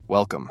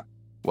Welcome.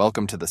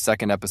 Welcome to the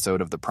second episode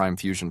of the Prime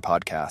Fusion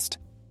podcast.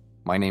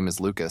 My name is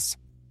Lucas,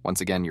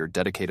 once again your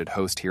dedicated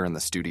host here in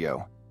the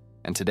studio,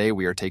 and today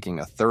we are taking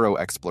a thorough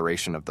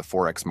exploration of the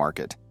Forex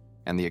market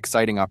and the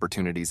exciting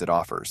opportunities it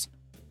offers,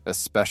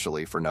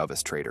 especially for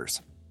novice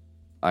traders.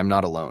 I'm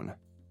not alone.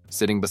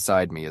 Sitting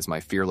beside me is my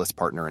fearless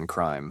partner in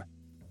crime,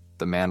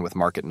 the man with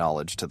market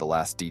knowledge to the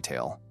last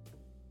detail,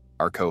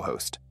 our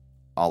co-host,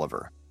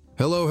 Oliver.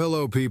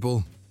 Hello,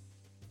 people.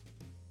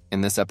 In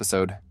this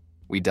episode,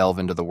 we delve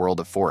into the world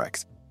of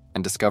Forex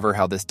and discover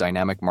how this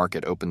dynamic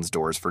market opens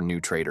doors for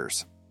new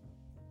traders.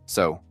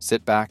 So,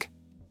 sit back,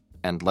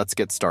 and let's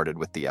get started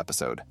with the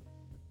episode.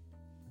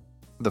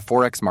 The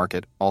Forex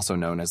market, also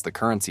known as the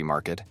currency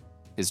market,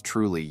 is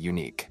truly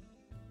unique.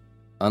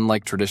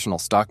 Unlike traditional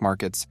stock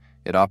markets,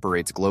 it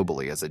operates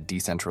globally as a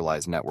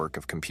decentralized network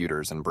of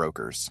computers and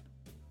brokers.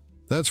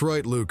 That's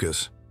right,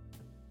 Lucas.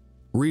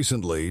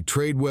 Recently,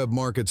 TradeWeb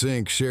Markets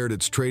Inc. shared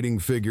its trading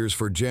figures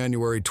for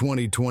January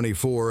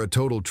 2024, a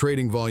total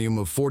trading volume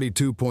of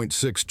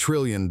 $42.6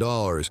 trillion,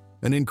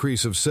 an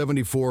increase of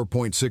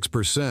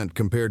 74.6%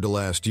 compared to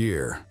last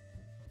year.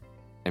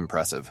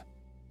 Impressive.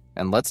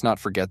 And let's not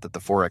forget that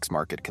the Forex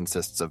market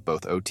consists of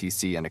both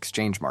OTC and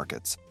exchange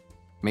markets.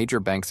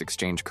 Major banks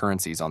exchange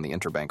currencies on the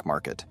interbank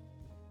market,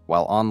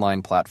 while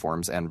online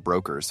platforms and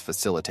brokers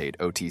facilitate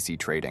OTC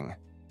trading.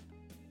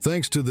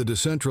 Thanks to the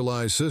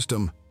decentralized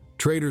system,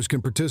 traders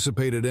can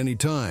participate at any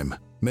time,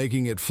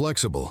 making it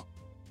flexible.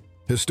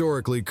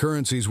 Historically,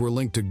 currencies were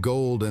linked to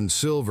gold and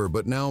silver,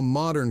 but now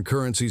modern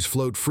currencies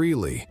float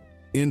freely,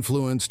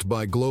 influenced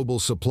by global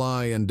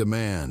supply and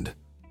demand.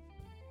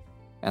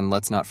 And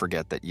let's not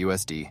forget that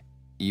USD,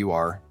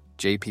 EUR,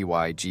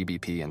 JPY,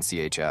 GBP, and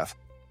CHF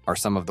are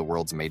some of the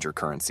world's major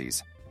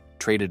currencies,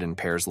 traded in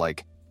pairs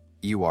like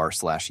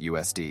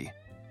EUR/USD.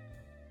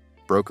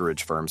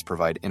 Brokerage firms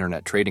provide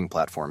internet trading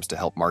platforms to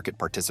help market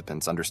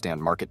participants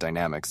understand market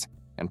dynamics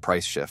and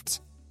price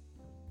shifts.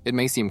 It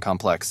may seem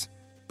complex,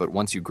 but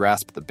once you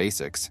grasp the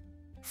basics,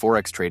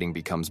 Forex trading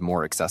becomes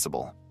more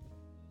accessible.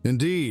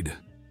 Indeed.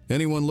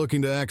 Anyone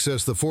looking to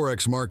access the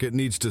Forex market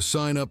needs to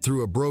sign up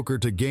through a broker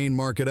to gain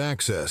market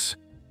access.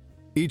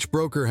 Each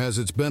broker has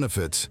its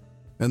benefits,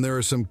 and there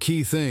are some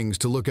key things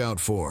to look out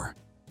for.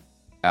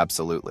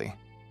 Absolutely.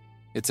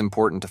 It's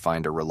important to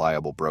find a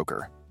reliable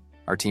broker.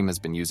 Our team has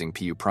been using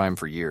PU Prime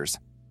for years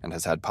and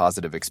has had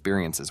positive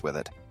experiences with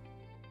it.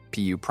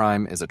 PU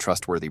Prime is a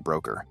trustworthy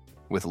broker,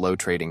 with low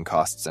trading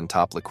costs and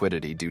top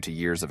liquidity due to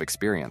years of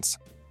experience,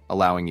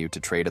 allowing you to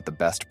trade at the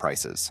best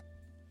prices.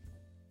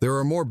 There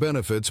are more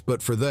benefits,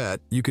 but for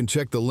that, you can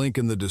check the link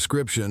in the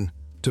description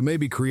to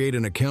maybe create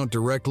an account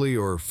directly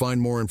or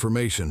find more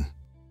information.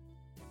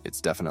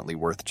 It's definitely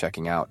worth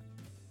checking out,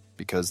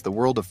 because the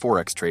world of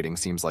Forex trading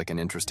seems like an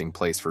interesting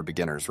place for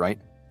beginners, right?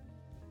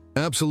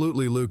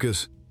 Absolutely,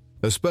 Lucas.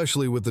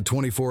 Especially with the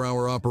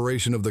 24-hour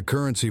operation of the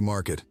currency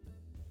market.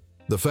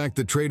 The fact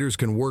that traders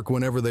can work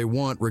whenever they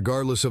want,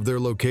 regardless of their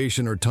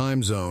location or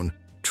time zone,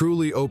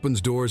 truly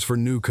opens doors for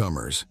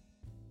newcomers.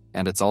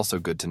 And it's also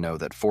good to know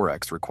that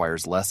Forex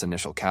requires less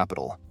initial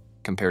capital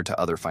compared to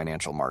other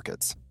financial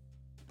markets.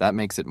 That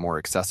makes it more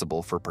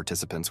accessible for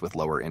participants with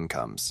lower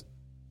incomes.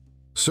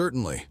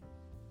 Certainly.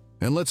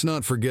 And let's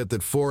not forget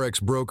that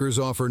Forex brokers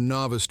offer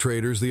novice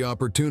traders the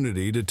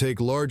opportunity to take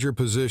larger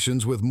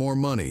positions with more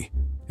money,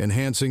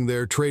 enhancing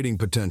their trading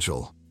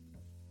potential.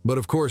 But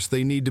of course,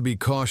 they need to be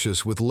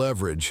cautious with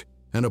leverage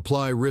and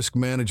apply risk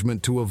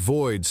management to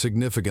avoid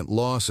significant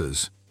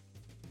losses.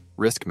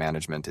 Risk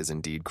management is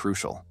indeed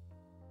crucial.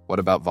 What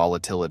about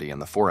volatility in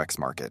the Forex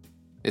market?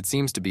 It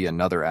seems to be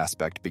another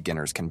aspect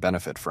beginners can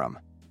benefit from.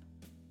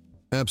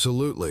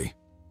 Absolutely.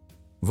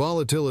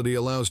 Volatility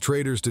allows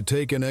traders to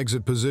take and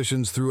exit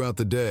positions throughout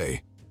the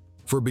day.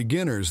 For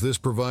beginners, this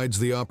provides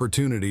the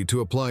opportunity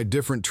to apply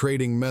different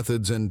trading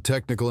methods and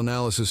technical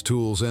analysis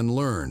tools and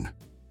learn.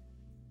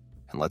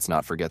 And let's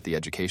not forget the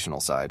educational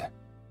side.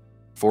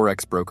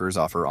 Forex brokers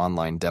offer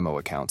online demo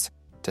accounts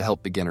to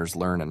help beginners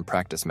learn and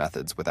practice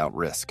methods without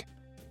risk.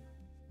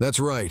 That's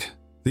right.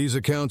 These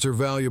accounts are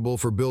valuable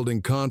for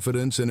building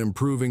confidence and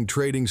improving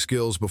trading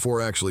skills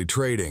before actually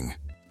trading.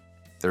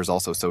 There's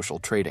also social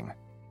trading,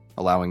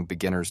 allowing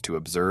beginners to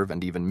observe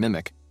and even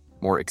mimic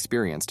more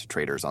experienced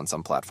traders on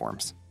some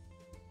platforms.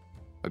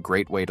 A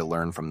great way to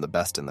learn from the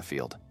best in the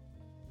field.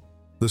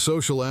 The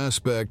social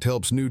aspect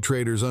helps new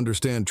traders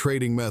understand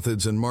trading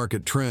methods and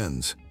market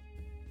trends.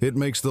 It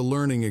makes the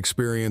learning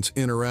experience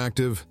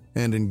interactive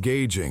and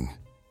engaging.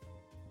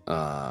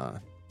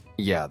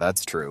 Yeah,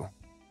 that's true.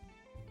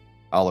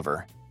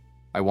 Oliver,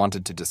 I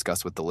wanted to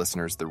discuss with the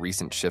listeners the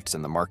recent shifts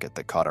in the market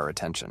that caught our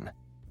attention.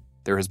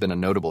 There has been a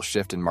notable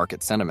shift in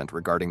market sentiment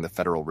regarding the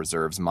Federal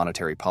Reserve's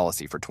monetary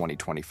policy for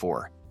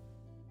 2024.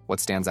 What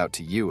stands out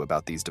to you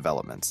about these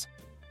developments?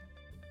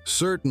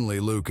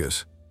 Certainly,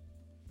 Lucas.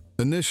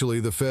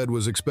 Initially, the Fed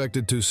was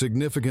expected to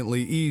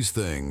significantly ease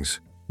things,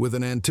 with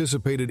an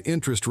anticipated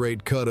interest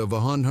rate cut of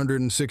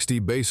 160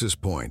 basis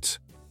points.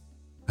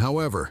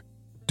 However,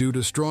 due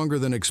to stronger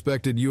than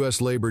expected U.S.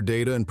 labor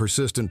data and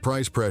persistent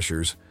price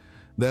pressures,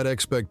 that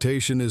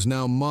expectation is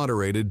now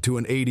moderated to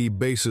an 80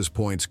 basis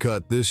points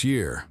cut this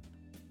year.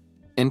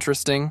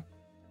 Interesting.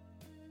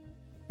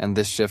 And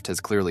this shift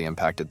has clearly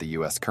impacted the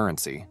U.S.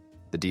 currency.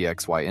 The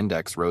DXY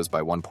index rose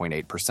by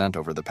 1.8%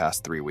 over the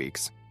past 3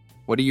 weeks.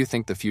 What do you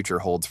think the future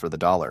holds for the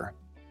dollar?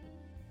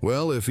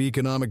 Well, if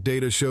economic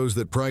data shows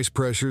that price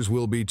pressures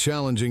will be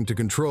challenging to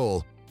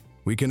control,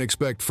 we can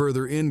expect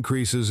further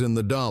increases in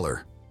the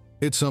dollar.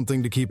 It's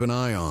something to keep an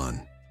eye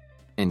on.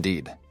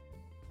 Indeed.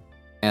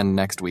 And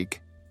next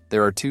week,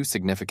 there are 2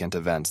 significant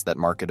events that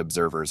market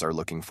observers are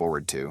looking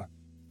forward to.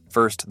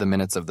 First, the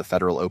minutes of the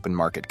Federal Open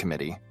Market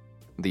Committee,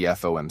 the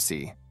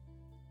FOMC.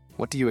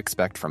 What do you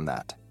expect from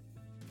that?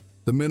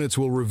 The minutes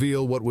will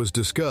reveal what was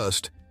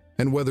discussed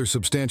and whether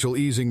substantial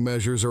easing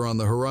measures are on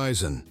the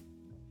horizon.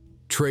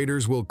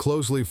 Traders will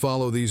closely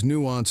follow these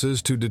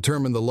nuances to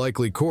determine the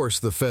likely course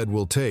the Fed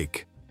will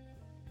take.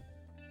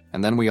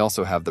 And then we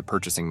also have the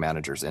Purchasing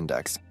Managers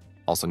Index,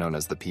 also known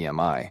as the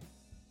PMI,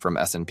 from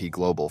S&P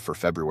Global for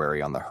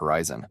February on the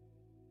horizon.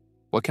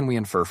 What can we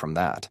infer from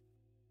that?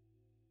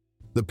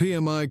 The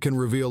PMI can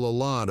reveal a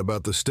lot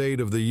about the state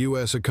of the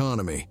U.S.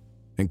 economy,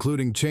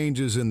 including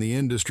changes in the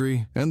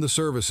industry and the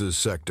services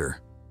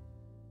sector.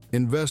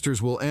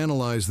 Investors will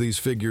analyze these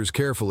figures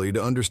carefully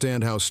to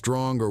understand how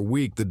strong or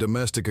weak the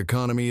domestic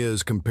economy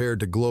is compared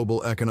to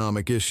global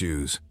economic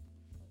issues.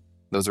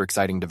 Those are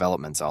exciting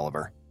developments,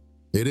 Oliver.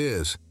 It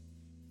is.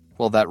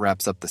 Well, that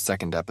wraps up the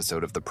second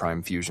episode of the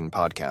Prime Fusion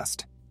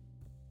podcast.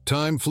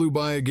 Time flew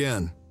by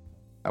again.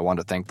 I want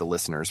to thank the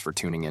listeners for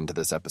tuning into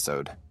this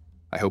episode.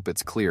 I hope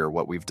it's clear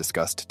what we've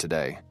discussed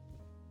today.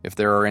 If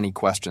there are any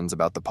questions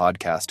about the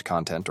podcast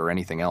content or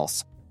anything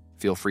else,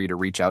 feel free to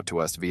reach out to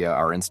us via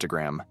our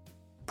Instagram,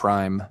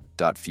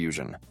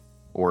 prime.fusion,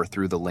 or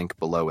through the link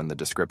below in the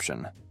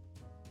description.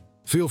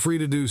 Feel free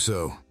to do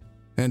so.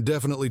 And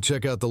definitely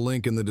check out the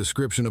link in the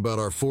description about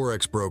our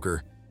Forex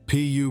broker,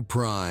 PU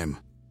Prime.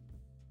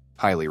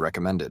 Highly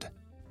recommended.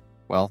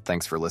 Well,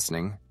 thanks for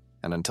listening,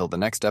 and until the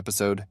next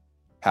episode,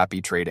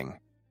 happy trading.